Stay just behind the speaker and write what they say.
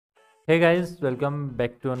Hey guys, welcome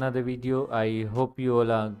back to another video. I hope you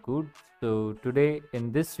all are good. So today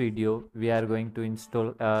in this video we are going to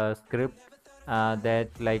install a script that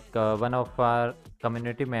one of our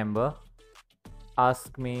community member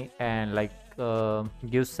asked me and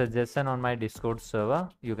gives suggestion on my Discord server.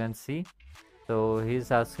 You can see. So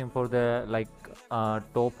he's asking for the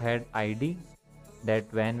top head ID, that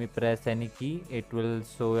when we press any key it will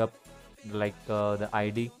show up the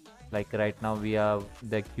ID. Like right now we have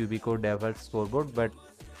the cubico default scoreboard, but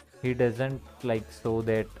he doesn't show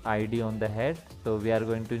that ID on the head. So we are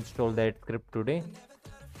going to install that script today.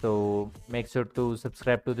 So make sure to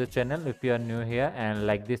subscribe to the channel if you are new here, and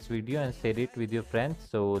like this video and share it with your friends.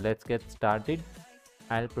 So let's get started.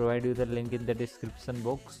 I'll provide you the link in the description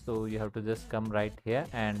box, so you have to just come right here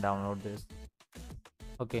and download this.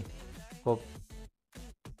 Okay, hope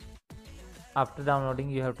after downloading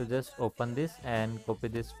you have to just open this and copy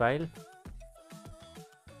this file.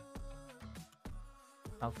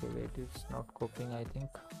 Okay, wait, it's not copying, I think,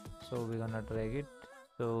 so we're gonna drag it.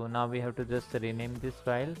 So now we have to just rename this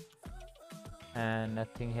file and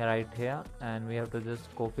nothing here, right here, and we have to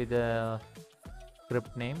just copy the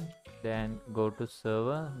script name, then go to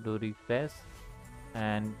server, do refresh,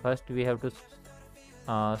 and first we have to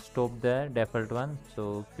stop the default one,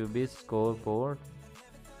 so QB scoreboard.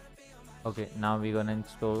 Okay, now we're gonna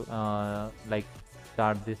install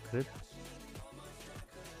start this script.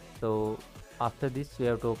 So after this we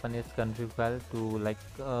have to open its config file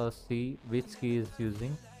to see which key is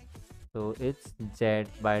using. So it's Z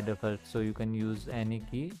by default, so you can use any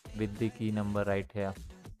key with the key number right here.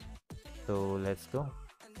 So let's go.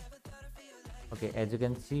 Okay, as you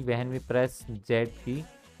can see, when we press Z key,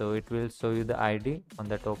 so it will show you the ID on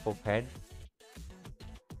the top of head,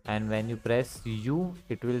 and when you press U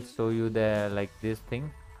it will show you the this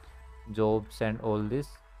thing, jobs and all this.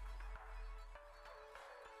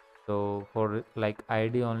 So for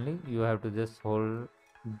ID only you have to just hold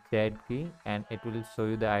Z key and it will show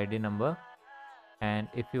you the ID number. And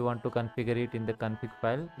if you want to configure it in the config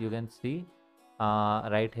file, you can see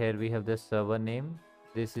right here we have the server name,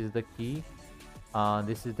 this is the key,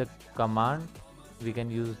 this is the command, we can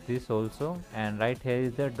use this also, and right here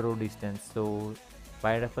is the draw distance. So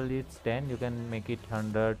by default it's 10, you can make it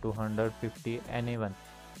 100, 250, anyone.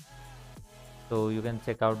 So you can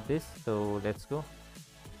check out this. So let's go.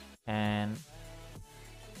 And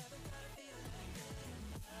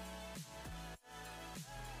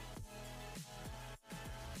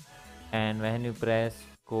when you press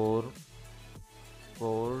scoreboard,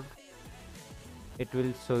 it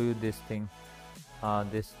will show you this thing,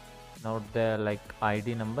 this, not the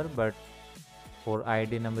ID number, but for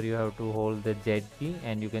ID number you have to hold the Z key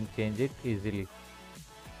and you can change it easily.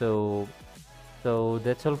 So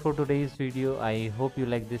that's all for today's video. I hope you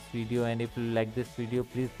like this video, and if you like this video,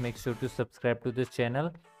 please make sure to subscribe to the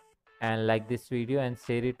channel and like this video and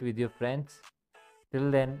share it with your friends. Till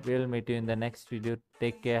then, we will meet you in the next video.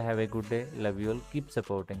 Take care, have a good day, love you all, keep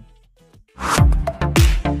supporting.